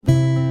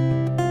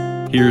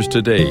Here's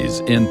today's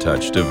In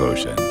Touch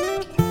devotion.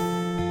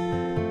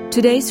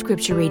 Today's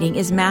scripture reading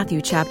is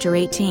Matthew chapter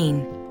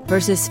 18,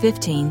 verses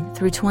 15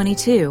 through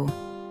 22.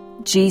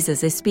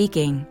 Jesus is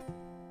speaking.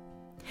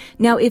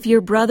 Now if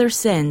your brother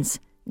sins,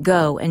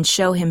 go and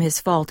show him his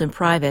fault in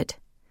private.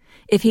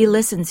 If he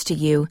listens to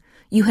you,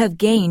 you have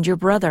gained your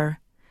brother.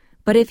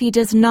 But if he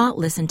does not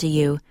listen to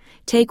you,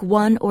 take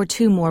one or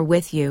two more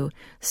with you,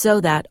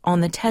 so that on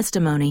the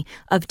testimony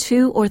of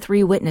 2 or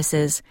 3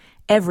 witnesses,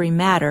 every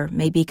matter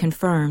may be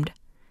confirmed.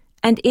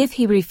 And if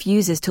he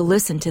refuses to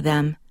listen to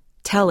them,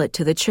 tell it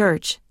to the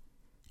church.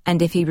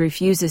 And if he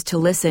refuses to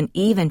listen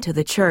even to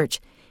the church,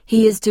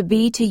 he is to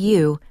be to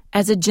you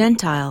as a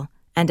Gentile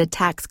and a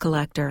tax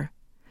collector.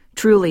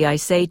 Truly I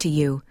say to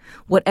you,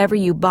 whatever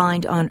you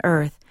bind on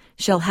earth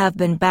shall have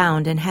been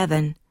bound in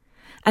heaven,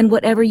 and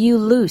whatever you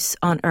loose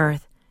on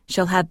earth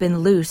shall have been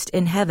loosed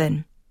in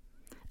heaven.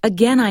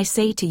 Again I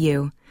say to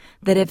you,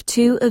 that if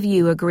 2 of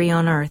you agree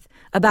on earth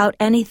about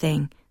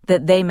anything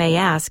that they may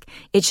ask,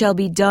 it shall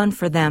be done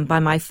for them by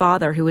my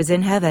Father who is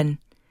in heaven.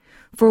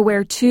 For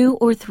where 2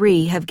 or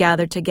 3 have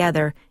gathered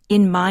together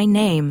in my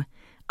name,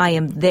 I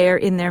am there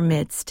in their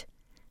midst.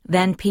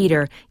 Then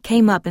Peter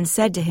came up and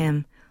said to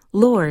him,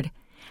 Lord,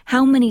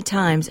 how many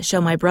times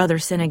shall my brother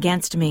sin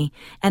against me,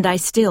 and I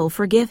still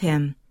forgive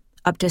him?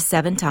 Up to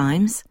 7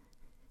 times?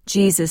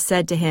 Jesus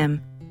said to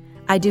him,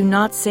 I do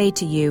not say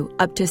to you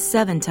up to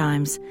 7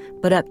 times,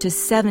 but up to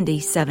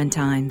 77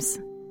 times.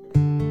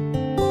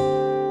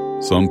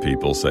 Some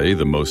people say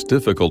the most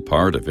difficult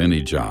part of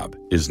any job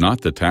is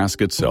not the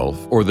task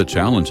itself or the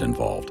challenge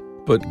involved,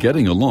 but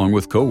getting along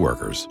with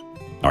coworkers.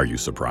 Are you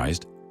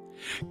surprised?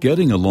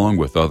 Getting along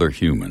with other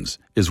humans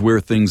is where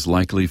things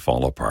likely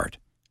fall apart.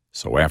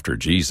 So after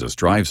Jesus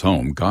drives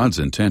home God's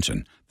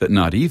intention that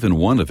not even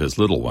one of his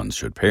little ones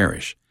should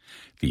perish,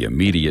 the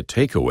immediate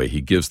takeaway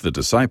he gives the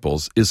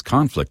disciples is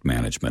conflict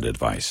management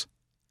advice.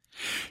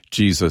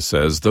 Jesus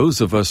says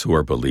those of us who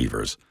are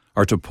believers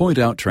are to point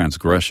out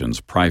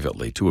transgressions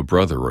privately to a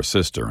brother or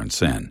sister in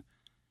sin.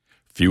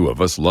 Few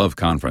of us love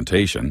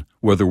confrontation,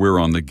 whether we're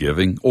on the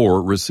giving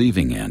or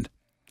receiving end.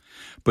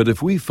 But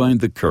if we find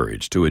the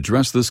courage to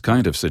address this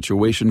kind of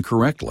situation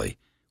correctly,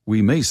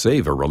 we may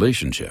save a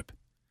relationship.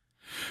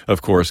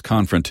 Of course,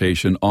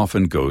 confrontation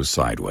often goes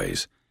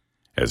sideways.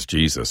 As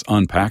Jesus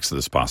unpacks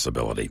this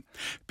possibility,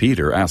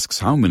 Peter asks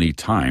how many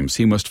times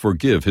he must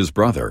forgive his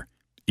brother.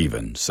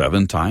 Even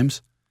 7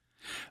 times?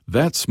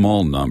 That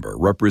small number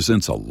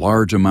represents a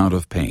large amount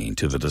of pain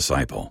to the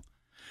disciple.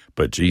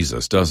 But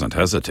Jesus doesn't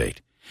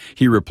hesitate.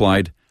 He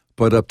replied,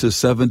 but up to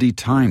 70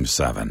 times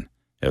 7,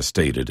 as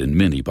stated in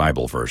many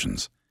Bible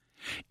versions.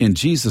 In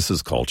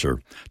Jesus'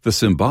 culture, the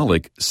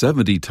symbolic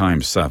 70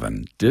 times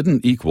 7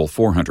 didn't equal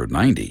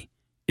 490.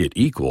 It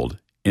equaled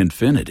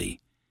infinity.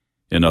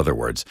 In other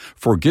words,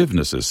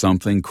 forgiveness is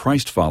something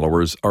Christ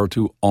followers are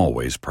to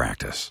always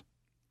practice.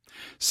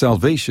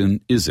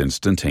 Salvation is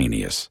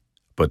instantaneous,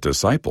 but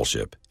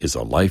discipleship is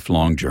a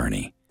lifelong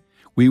journey.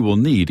 We will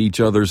need each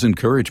other's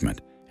encouragement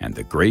and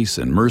the grace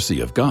and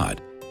mercy of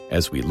God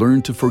as we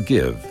learn to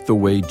forgive the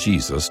way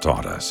Jesus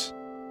taught us.